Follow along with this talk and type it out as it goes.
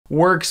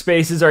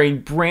Workspaces are a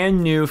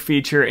brand new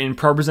feature in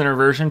ProPresenter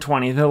version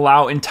 20 that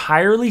allow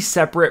entirely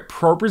separate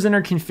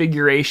ProPresenter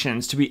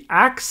configurations to be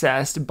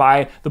accessed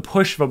by the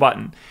push of a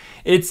button.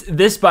 It's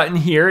this button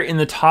here in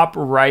the top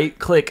right,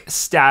 click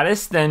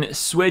Status, then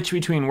switch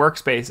between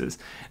workspaces.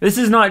 This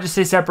is not just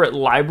a separate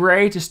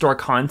library to store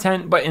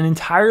content, but an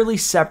entirely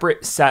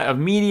separate set of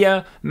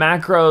media,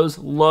 macros,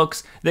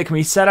 looks that can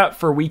be set up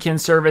for weekend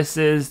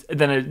services,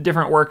 then a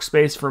different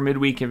workspace for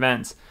midweek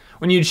events.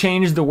 When you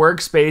change the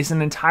workspace,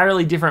 an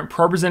entirely different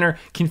ProPresenter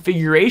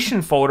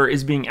configuration folder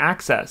is being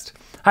accessed.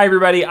 Hi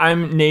everybody,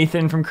 I'm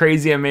Nathan from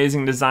Crazy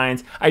Amazing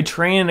Designs. I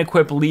train and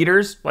equip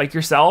leaders like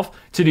yourself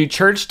to do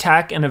church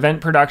tech and event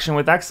production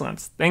with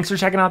excellence. Thanks for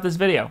checking out this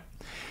video.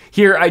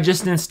 Here, I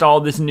just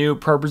installed this new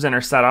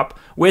ProPresenter setup.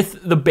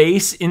 With the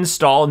base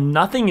installed,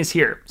 nothing is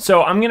here.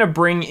 So I'm gonna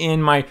bring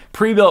in my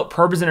pre-built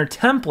ProPresenter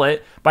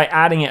template by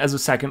adding it as a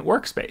second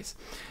workspace.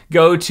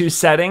 Go to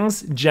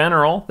Settings,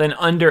 General, then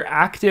under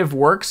Active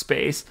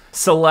Workspace,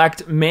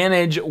 select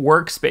Manage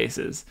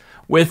Workspaces.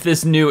 With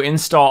this new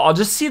install, I'll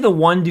just see the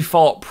one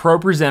default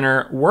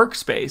ProPresenter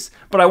workspace,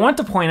 but I want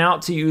to point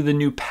out to you the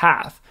new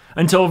path.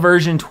 Until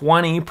version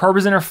 20,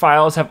 ProPresenter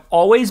files have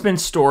always been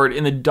stored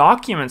in the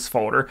Documents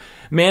folder.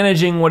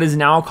 Managing what is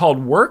now called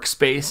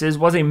Workspaces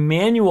was a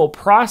manual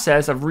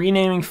process of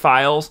renaming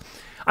files.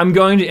 I'm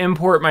going to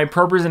import my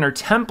ProPresenter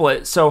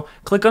template, so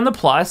click on the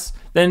plus.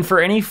 Then for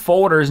any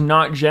folders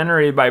not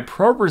generated by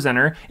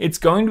ProPresenter, it's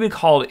going to be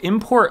called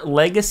Import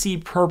Legacy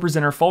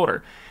ProPresenter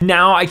folder.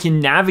 Now I can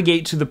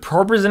navigate to the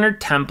ProPresenter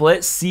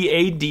template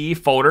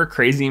CAD folder,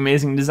 Crazy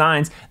Amazing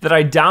Designs, that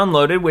I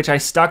downloaded, which I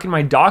stuck in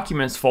my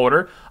Documents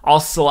folder. I'll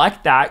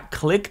select that,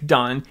 click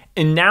Done,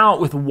 and now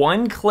with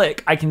one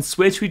click, I can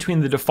switch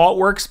between the default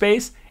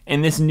workspace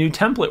and this new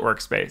template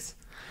workspace.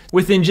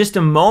 Within just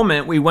a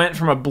moment, we went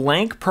from a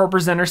blank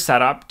ProPresenter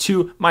setup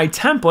to my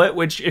template,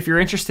 which if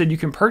you're interested, you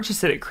can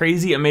purchase it at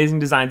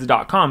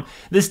CrazyAmazingDesigns.com.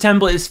 This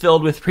template is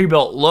filled with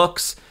pre-built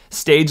looks,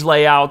 stage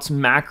layouts,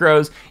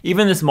 macros,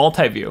 even this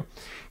multi-view.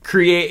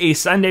 Create a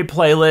Sunday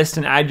playlist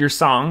and add your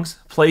songs.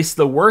 Place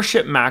the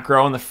worship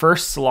macro on the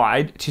first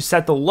slide to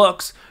set the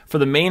looks for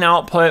the main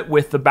output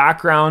with the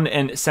background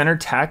and center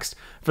text,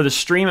 for the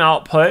stream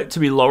output to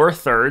be lower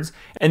thirds,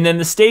 and then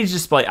the stage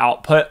display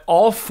output,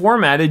 all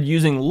formatted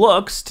using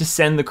looks to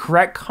send the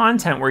correct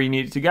content where you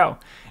need it to go.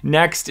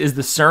 Next is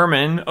the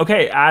sermon.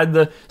 Okay, add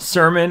the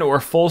sermon or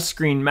full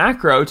screen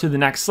macro to the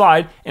next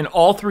slide, and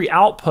all three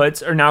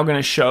outputs are now going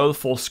to show the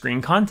full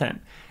screen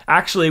content.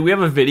 Actually, we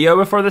have a video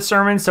before the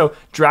sermon, so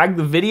drag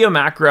the video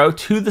macro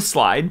to the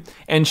slide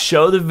and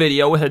show the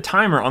video with a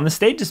timer on the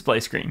stage display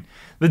screen.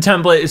 The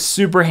template is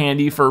super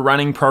handy for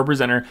running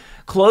ProPresenter.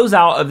 Close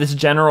out of this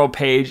general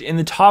page. In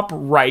the top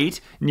right,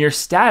 near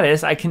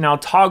status, I can now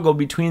toggle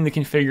between the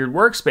configured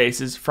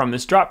workspaces from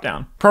this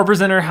dropdown.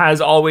 ProPresenter has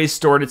always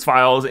stored its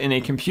files in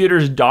a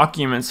computer's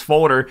documents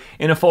folder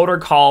in a folder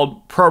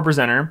called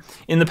ProPresenter.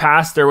 In the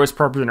past, there was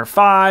ProPresenter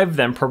 5,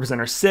 then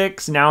ProPresenter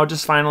 6, now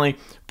just finally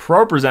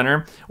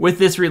ProPresenter. With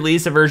this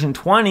release of version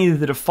 20,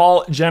 the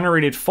default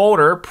generated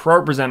folder,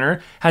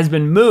 ProPresenter, has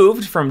been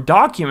moved from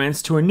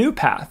documents to a new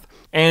path.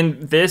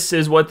 And this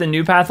is what the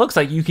new path looks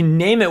like. You can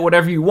name it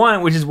whatever you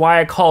want, which is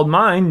why I called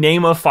mine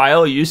Name a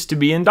File Used to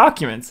Be in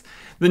Documents.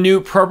 The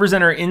new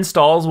ProPresenter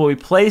installs will be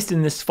placed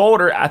in this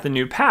folder at the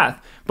new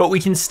path, but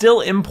we can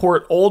still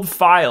import old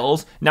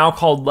files, now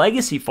called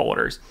legacy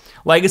folders.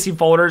 Legacy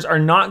folders are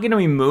not going to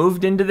be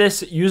moved into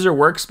this user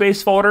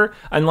workspace folder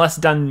unless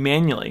done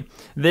manually.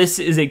 This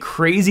is a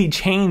crazy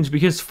change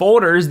because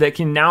folders that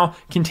can now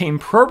contain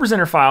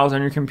ProPresenter files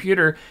on your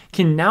computer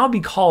can now be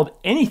called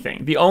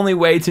anything. The only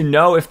way to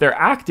know if they're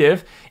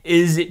active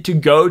is to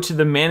go to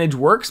the Manage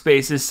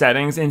Workspaces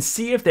settings and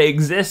see if they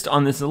exist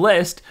on this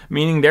list,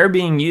 meaning they're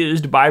being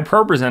used by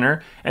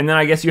ProPresenter, and then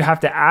I guess you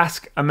have to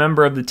ask a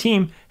member of the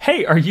team,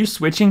 hey, are you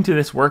switching to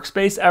this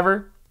workspace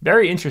ever?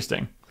 Very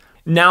interesting.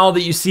 Now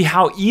that you see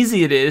how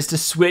easy it is to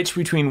switch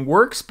between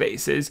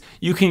workspaces,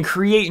 you can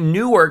create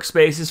new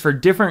workspaces for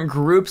different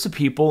groups of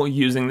people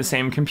using the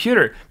same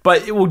computer,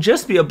 but it will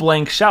just be a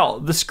blank shell.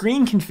 The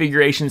screen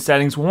configuration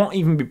settings won't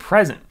even be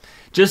present,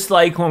 just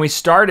like when we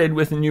started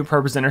with the new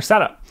ProPresenter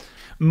setup.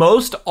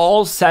 Most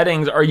all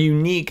settings are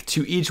unique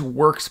to each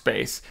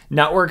workspace.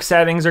 Network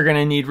settings are going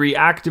to need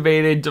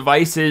reactivated.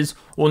 Devices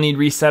will need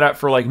reset up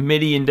for like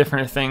MIDI and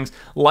different things.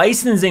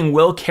 Licensing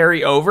will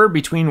carry over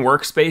between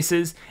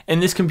workspaces,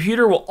 and this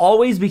computer will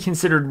always be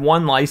considered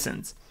one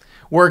license.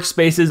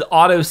 Workspaces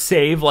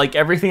auto-save like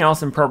everything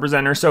else in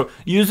ProPresenter, so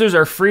users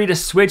are free to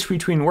switch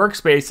between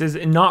workspaces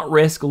and not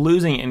risk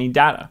losing any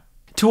data.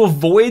 To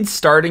avoid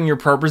starting your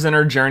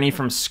ProPresenter journey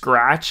from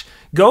scratch,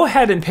 go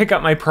ahead and pick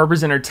up my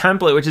ProPresenter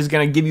template, which is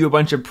going to give you a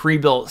bunch of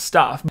pre-built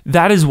stuff.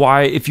 That is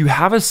why if you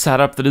have a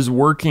setup that is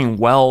working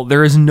well,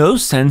 there is no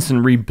sense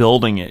in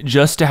rebuilding it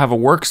just to have a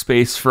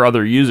workspace for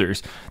other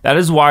users. That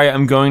is why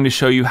I'm going to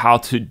show you how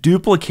to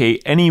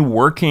duplicate any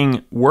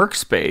working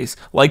workspace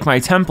like my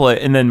template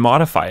and then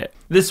modify it.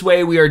 This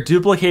way we are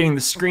duplicating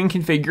the screen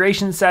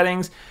configuration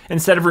settings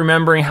instead of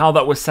remembering how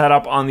that was set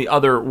up on the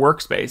other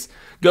workspace.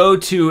 Go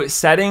to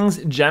Settings,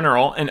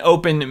 General, and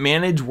open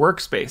Manage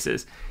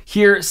Workspaces.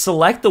 Here,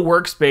 select the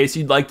workspace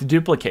you'd like to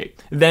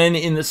duplicate. Then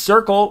in the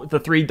circle with the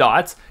 3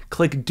 dots,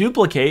 click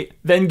Duplicate,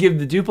 then give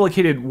the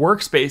duplicated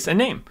workspace a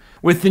name.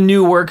 With the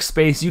new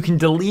workspace, you can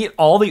delete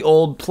all the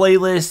old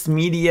playlists,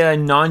 media,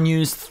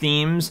 non-used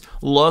themes,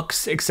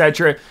 looks,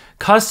 etc.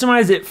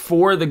 Customize it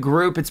for the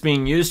group it's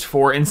being used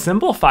for and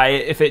simplify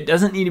it if it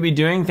doesn't need to be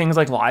doing things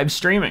like live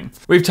streaming.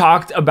 We've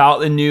talked about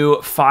the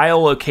new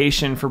file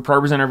location for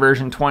ProPresenter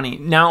version 20.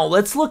 Now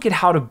let's look at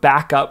how to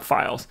back up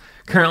files.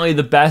 Currently,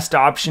 the best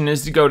option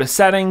is to go to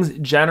Settings,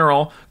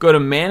 General, go to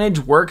Manage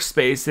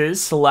Workspaces,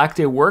 select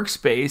a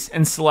workspace,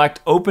 and select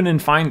Open in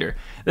Finder.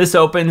 This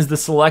opens the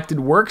selected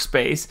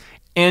workspace.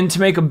 And to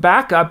make a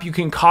backup, you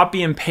can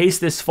copy and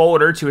paste this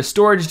folder to a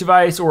storage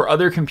device or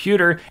other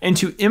computer, and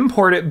to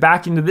import it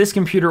back into this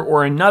computer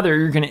or another,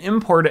 you're going to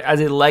import it as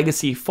a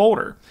legacy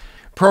folder.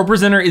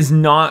 ProPresenter is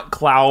not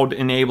cloud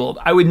enabled.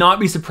 I would not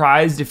be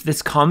surprised if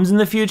this comes in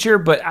the future,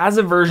 but as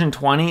of version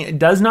 20, it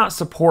does not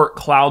support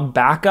cloud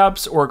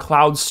backups or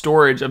cloud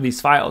storage of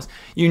these files.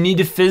 You need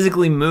to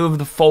physically move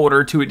the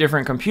folder to a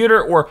different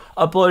computer or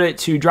upload it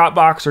to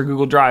Dropbox or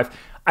Google Drive.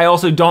 I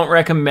also don't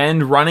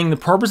recommend running the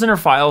ProPresenter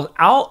files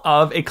out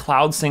of a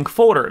cloud sync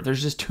folder.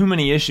 There's just too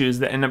many issues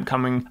that end up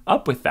coming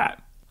up with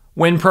that.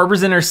 When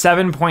ProPresenter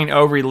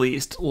 7.0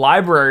 released,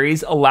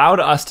 libraries allowed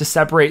us to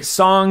separate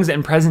songs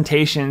and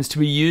presentations to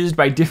be used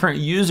by different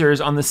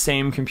users on the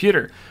same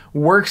computer.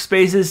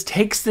 Workspaces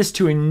takes this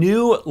to a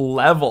new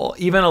level,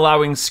 even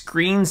allowing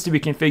screens to be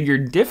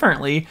configured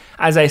differently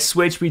as I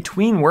switch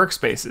between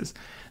workspaces.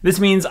 This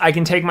means I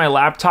can take my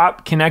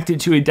laptop, connect it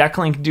to a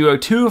DeckLink Duo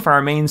 2 for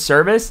our main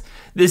service.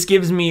 This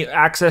gives me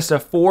access to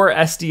 4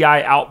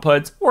 SDI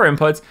outputs or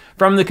inputs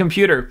from the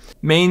computer.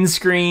 Main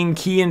screen,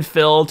 key and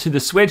fill to the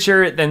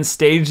switcher, then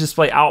stage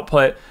display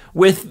output.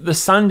 With the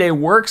Sunday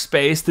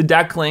workspace, the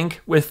DeckLink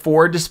with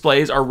 4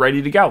 displays are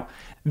ready to go.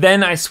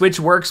 Then I switch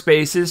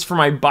workspaces for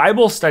my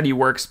Bible study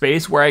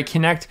workspace, where I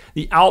connect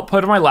the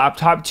output of my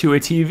laptop to a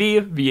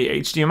TV via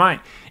HDMI.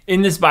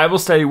 In this Bible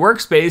study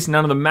workspace,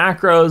 none of the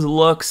macros,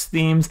 looks,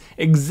 themes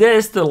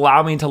exist that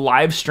allow me to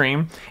live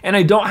stream, and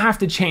I don't have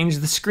to change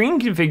the screen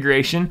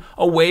configuration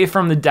away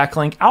from the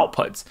DeckLink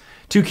outputs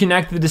to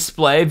connect the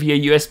display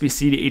via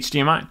USB-C to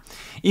HDMI.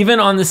 Even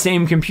on the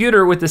same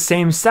computer with the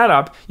same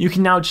setup, you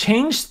can now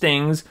change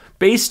things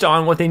based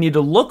on what they need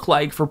to look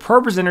like for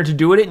ProPresenter to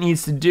do what it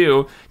needs to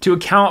do to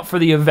account for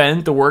the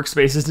event the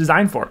workspace is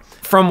designed for.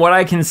 From what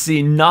I can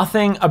see,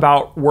 nothing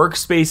about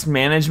workspace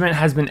management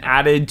has been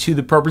added to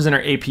the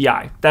ProPresenter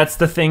API. That's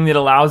the thing that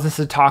allows us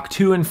to talk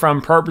to and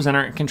from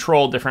ProPresenter and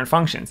control different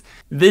functions.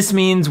 This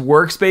means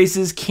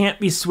workspaces can't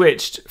be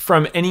switched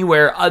from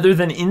anywhere other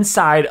than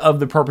inside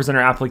of the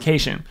ProPresenter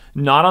application,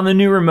 not on the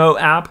new remote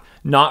app,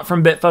 not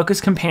from BitFocus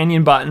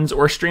companion buttons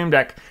or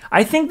StreamDeck.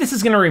 I think this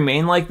is going to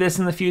remain like this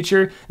in the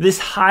future. This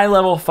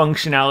high-level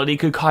functionality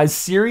could cause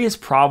serious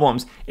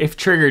problems if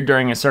triggered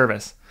during a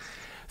service.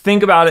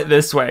 Think about it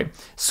this way.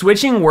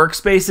 Switching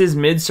workspaces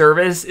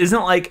mid-service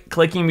isn't like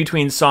clicking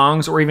between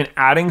songs or even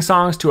adding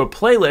songs to a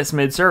playlist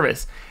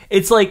mid-service.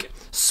 It's like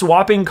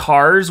swapping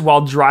cars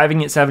while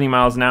driving at 70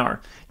 miles an hour.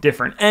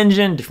 Different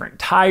engine, different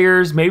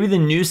tires, maybe the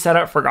new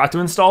setup forgot to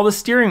install the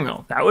steering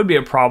wheel. That would be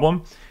a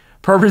problem.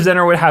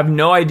 ProPresenter would have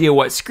no idea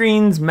what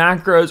screens,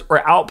 macros,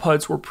 or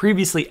outputs were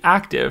previously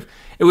active.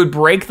 It would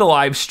break the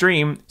live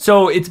stream,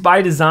 so it's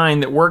by design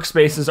that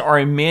workspaces are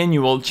a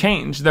manual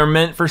change. They're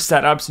meant for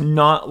setups,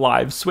 not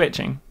live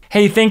switching.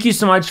 Hey, thank you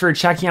so much for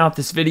checking out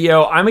this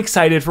video. I'm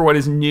excited for what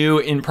is new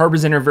in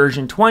ProPresenter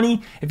version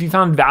 20. If you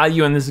found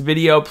value in this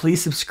video,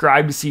 please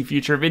subscribe to see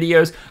future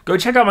videos. Go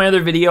check out my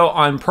other video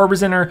on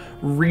ProPresenter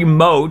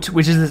Remote,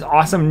 which is this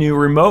awesome new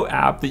remote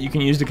app that you can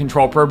use to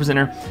control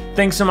ProPresenter.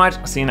 Thanks so much.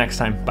 I'll see you next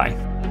time.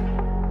 Bye.